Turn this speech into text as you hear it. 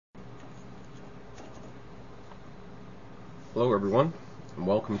Hello everyone, and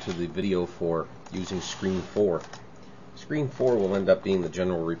welcome to the video for using Screen4. Screen4 will end up being the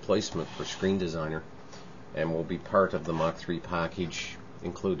general replacement for Screen Designer and will be part of the Mach 3 package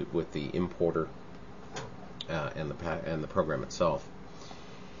included with the importer and the program itself.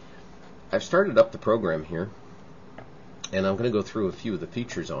 I've started up the program here and I'm going to go through a few of the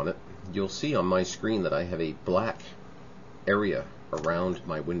features on it. You'll see on my screen that I have a black area around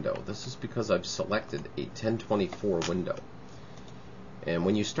my window. This is because I've selected a 1024 window. And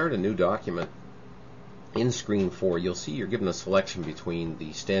when you start a new document in Screen4, you'll see you're given a selection between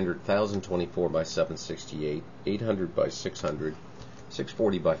the standard 1024 by 768, 800 by 600,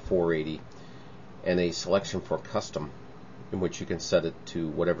 640 by 480, and a selection for custom, in which you can set it to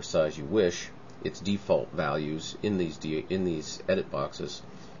whatever size you wish. Its default values in these edit boxes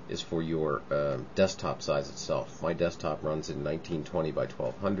is for your desktop size itself. My desktop runs in 1920 by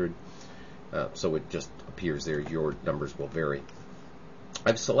 1200, so it just appears there. Your numbers will vary.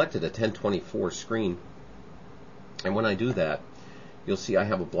 I've selected a 1024 screen, and when I do that, you'll see I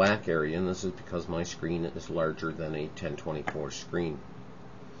have a black area, and this is because my screen is larger than a 1024 screen.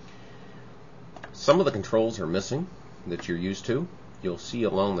 Some of the controls are missing that you're used to. You'll see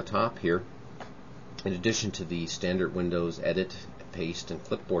along the top here, in addition to the standard Windows edit, paste, and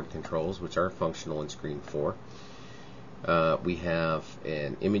clipboard controls, which are functional in Screen4, we have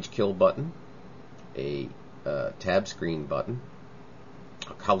an image kill button, a tab screen button,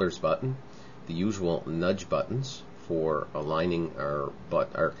 a colors button, the usual nudge buttons for aligning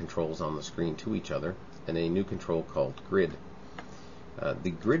our controls on the screen to each other, and a new control called grid. The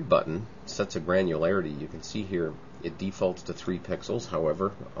grid button sets a granularity. You can see here it defaults to 3 pixels.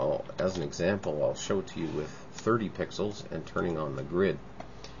 However, as an example, I'll show it to you with 30 pixels and turning on the grid.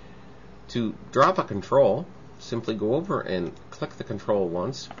 To drop a control, simply go over and click the control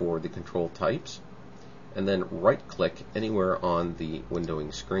once for the control types, and then right-click anywhere on the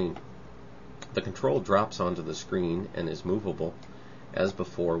windowing screen. The control drops onto the screen and is movable as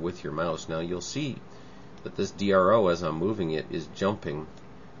before with your mouse. Now you'll see that this DRO, as I'm moving it, is jumping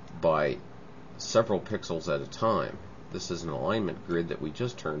by several pixels at a time. This is an alignment grid that we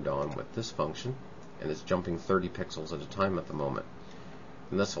just turned on with this function, and it's jumping 30 pixels at a time at the moment.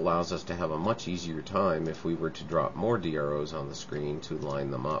 And this allows us to have a much easier time if we were to drop more DROs on the screen to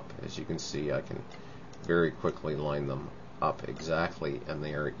line them up. As you can see, I can very quickly line them up exactly, and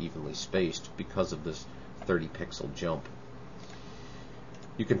they are evenly spaced because of this 30 pixel jump.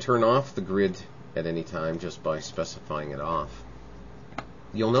 You can turn off the grid at any time just by specifying it off.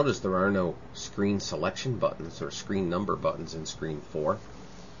 You'll notice there are no screen selection buttons or screen number buttons in Screen4.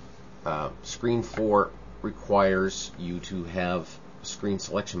 Screen4 requires you to have screen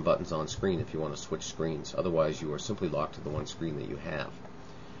selection buttons on screen if you want to switch screens. Otherwise, you are simply locked to the one screen that you have.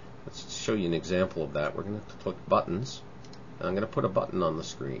 Let's show you an example of that. We're going to click buttons, and I'm going to put a button on the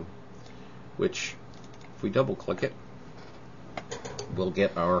screen, which, if we double click it, we'll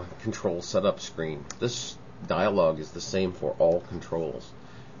get our control setup screen. This dialog is the same for all controls.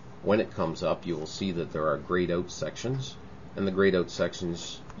 When it comes up, you will see that there are grayed out sections, and the grayed out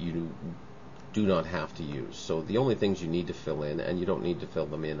sections you do not have to use. So the only things you need to fill in, and you don't need to fill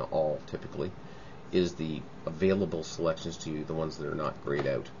them in all typically, is the available selections to you, the ones that are not grayed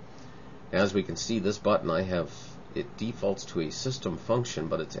out. As we can see, this button it defaults to a system function,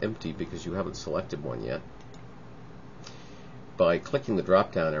 but it's empty because you haven't selected one yet. By clicking the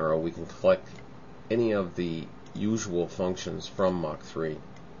drop down arrow, we can click any of the usual functions from Mach 3,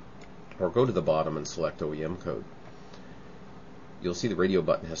 or go to the bottom and select OEM code. You'll see the radio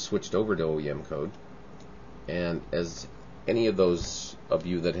button has switched over to OEM code, and as any of those of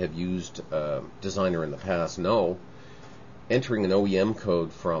you that have used Designer in the past know, entering an OEM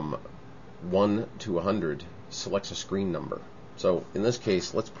code from 1 to 100 selects a screen number. So in this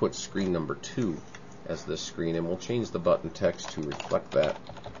case, let's put screen number 2 as this screen, and we'll change the button text to reflect that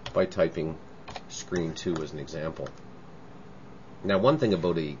by typing screen 2 as an example. Now, one thing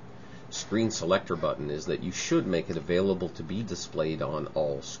about a screen selector button is that you should make it available to be displayed on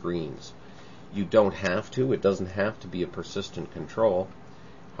all screens. You don't have to. It doesn't have to be a persistent control.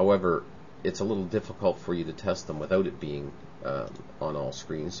 However, it's a little difficult for you to test them without it being on all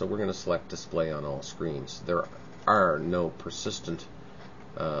screens, so we're going to select display on all screens. There are no persistent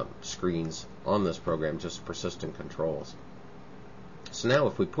screens on this program, just persistent controls. So now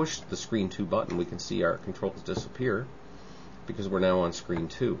if we push the screen 2 button, we can see our controls disappear because we're now on screen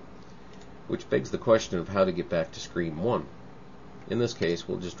 2, which begs the question of how to get back to screen 1. In this case,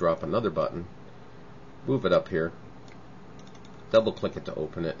 we'll just drop another button, move it up here, double click it to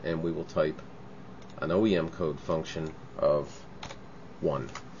open it, and we will type an OEM code function of 1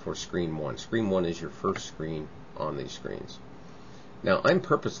 for screen 1. Screen 1 is your first screen on these screens. Now, I'm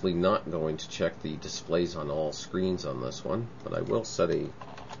purposely not going to check the displays on all screens on this one, but I will set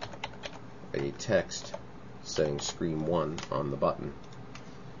a text saying Screen 1 on the button.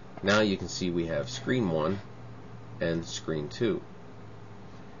 Now you can see we have Screen 1 and Screen 2.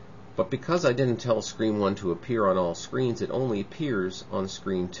 But because I didn't tell Screen 1 to appear on all screens, it only appears on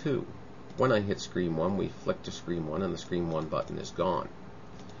Screen 2. When I hit Screen 1, we flick to Screen 1 and the Screen 1 button is gone.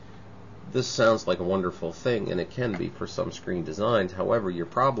 This sounds like a wonderful thing, and it can be for some screen designs. However, your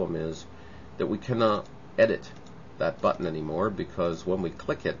problem is that we cannot edit that button anymore, because when we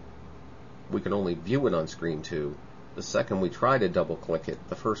click it, we can only view it on Screen 2. The second we try to double click it,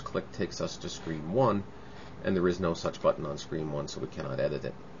 the first click takes us to Screen 1, and there is no such button on Screen 1, so we cannot edit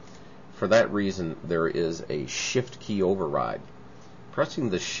it. For that reason, there is a Shift key override. Pressing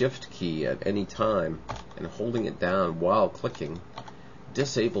the Shift key at any time and holding it down while clicking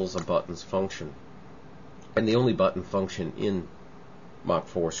disables a button's function. And the only button function in Mach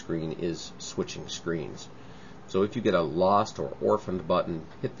 4 screen is switching screens. So if you get a lost or orphaned button,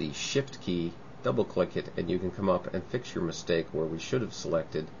 hit the Shift key, double click it, and you can come up and fix your mistake where we should have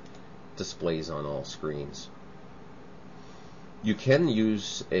selected displays on all screens. You can you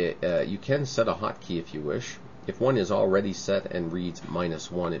can set a hotkey if you wish. If one is already set and reads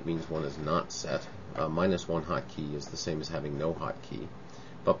 -1, it means one is not set. -1 hotkey is the same as having no hotkey.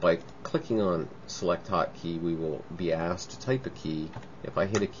 But by clicking on Select Hotkey, we will be asked to type a key. If I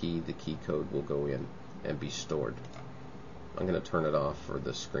hit a key, the key code will go in and be stored. I'm going to turn it off for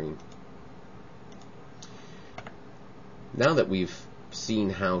this screen. Now that we've seen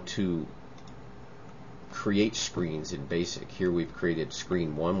how to create screens in BASIC, here we've created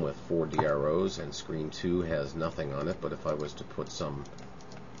Screen 1 with 4 DROs, and Screen 2 has nothing on it, but if I was to put some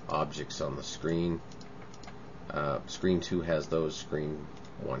objects on the screen, Screen 2 has those, Screen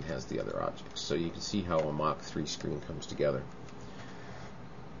 1 has the other objects. So you can see how a Mach 3 screen comes together.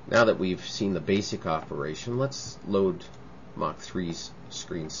 Now that we've seen the basic operation, let's load Mach 3's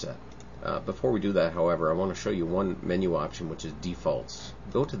screen set. Before we do that, however, I want to show you one menu option, which is Defaults.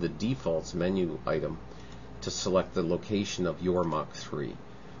 Go to the Defaults menu item to select the location of your Mach 3.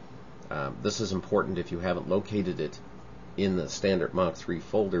 This is important if you haven't located it in the standard Mach 3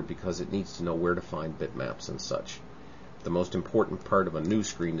 folder, because it needs to know where to find bitmaps and such. The most important part of a new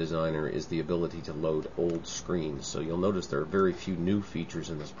screen designer is the ability to load old screens. So you'll notice there are very few new features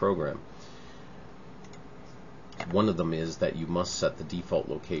in this program. One of them is that you must set the default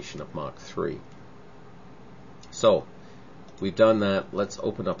location of Mach 3. So we've done that. Let's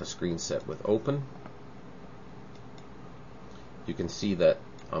open up a screen set with Open. You can see that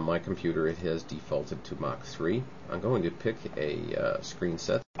on my computer it has defaulted to Mach 3. I'm going to pick a screen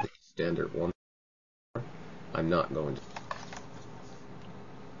set, the standard one. I'm not going to.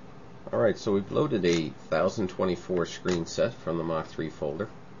 Alright, so we've loaded a 1024 screen set from the Mach 3 folder.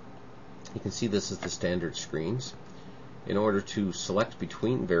 You can see this is the standard screens. In order to select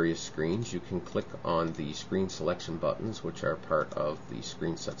between various screens, you can click on the screen selection buttons, which are part of the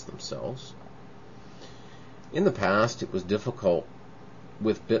screen sets themselves. In the past, it was difficult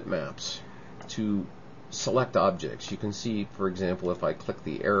with bitmaps to select objects. You can see, for example, if I click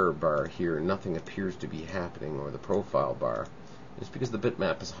the error bar here, nothing appears to be happening, or the profile bar. It's because the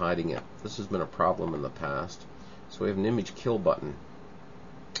bitmap is hiding it. This has been a problem in the past. So we have an image kill button.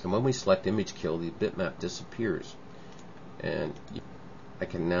 And when we select image kill, the bitmap disappears. And I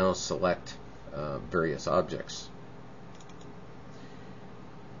can now select various objects.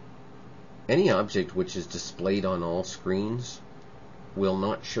 Any object which is displayed on all screens will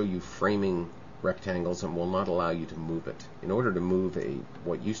not show you framing rectangles and will not allow you to move it. In order to move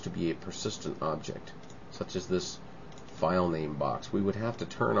what used to be a persistent object, such as this file name box, we would have to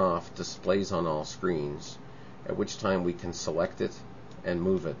turn off displays on all screens, at which time we can select it and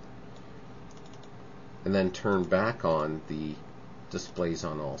move it, and then turn back on the displays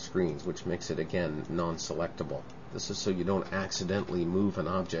on all screens, which makes it again non-selectable. This is so you don't accidentally move an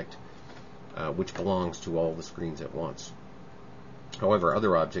object which belongs to all the screens at once. However,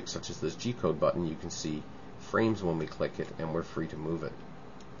 other objects such as this G-code button, you can see frames when we click it, and we're free to move it.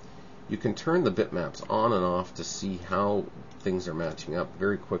 You can turn the bitmaps on and off to see how things are matching up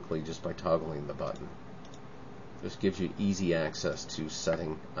very quickly just by toggling the button. This gives you easy access to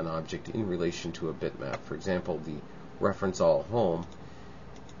setting an object in relation to a bitmap. For example, the reference all home,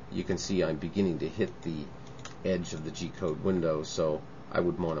 you can see I'm beginning to hit the edge of the G-code window, so I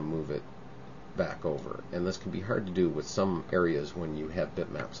would want to move it back over. And this can be hard to do with some areas when you have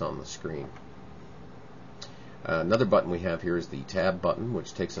bitmaps on the screen. Another button we have here is the tab button,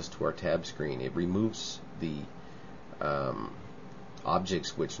 which takes us to our tab screen. It removes the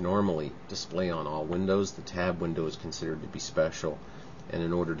objects which normally display on all windows. The tab window is considered to be special, and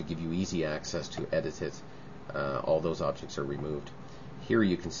in order to give you easy access to edit it, all those objects are removed. Here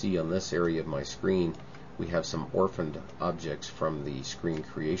you can see on this area of my screen we have some orphaned objects from the screen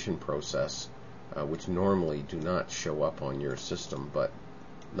creation process, which normally do not show up on your system, but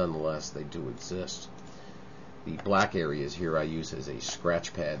nonetheless they do exist. The black areas here I use as a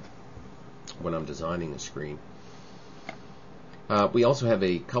scratch pad when I'm designing a screen. We also have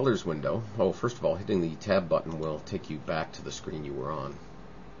a colors window. First of all, hitting the tab button will take you back to the screen you were on.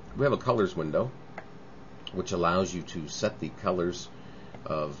 We have a colors window which allows you to set the colors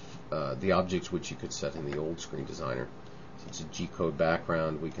of the objects which you could set in the old screen designer. Since it's a G-code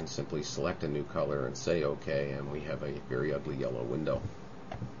background, we can simply select a new color and say OK, and we have a very ugly yellow window.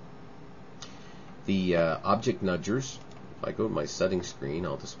 The object nudgers, if I go to my settings screen,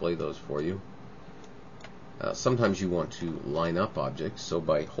 I'll display those for you. Sometimes you want to line up objects, so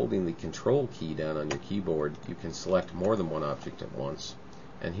by holding the control key down on your keyboard you can select more than one object at once,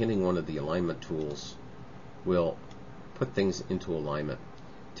 and hitting one of the alignment tools will put things into alignment.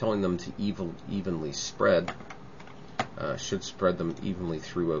 Telling them to evenly spread should spread them evenly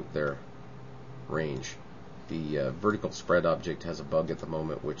throughout their range. The vertical spread object has a bug at the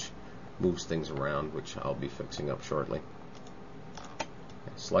moment which moves things around, which I'll be fixing up shortly.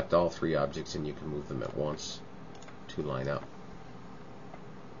 Select all three objects and you can move them at once to line up.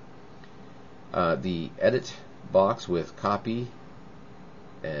 The edit box with copy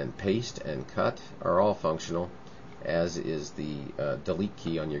and paste and cut are all functional, as is the delete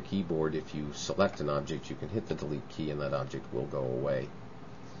key on your keyboard. If you select an object, you can hit the delete key and that object will go away.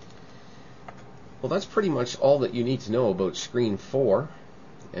 Well, that's pretty much all that you need to know about Screen4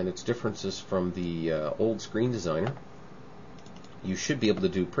 and its differences from the old screen designer. You should be able to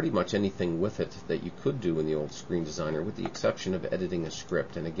do pretty much anything with it that you could do in the old screen designer, with the exception of editing a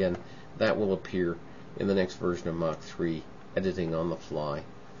script, and again that will appear in the next version of Mach 3, editing on the fly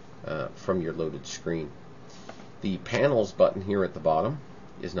from your loaded screen. The panels button here at the bottom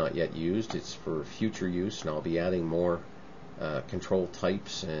is not yet used. It's for future use, and I'll be adding more control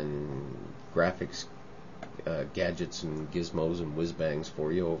types and graphics gadgets and gizmos and whiz-bangs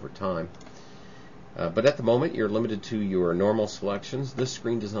for you over time. But at the moment you're limited to your normal selections. This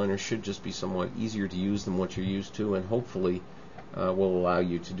screen designer should just be somewhat easier to use than what you're used to, and hopefully will allow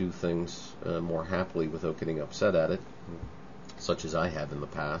you to do things more happily without getting upset at it, such as I have in the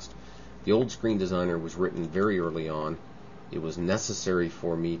past. The old screen designer was written very early on. It was necessary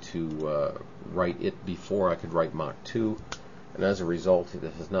for me to write it before I could write Mach 2, and as a result it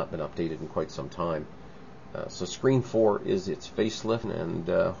has not been updated in quite some time. So Screen4 is its facelift, and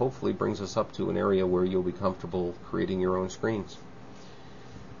hopefully brings us up to an area where you'll be comfortable creating your own screens.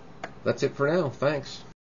 That's it for now. Thanks.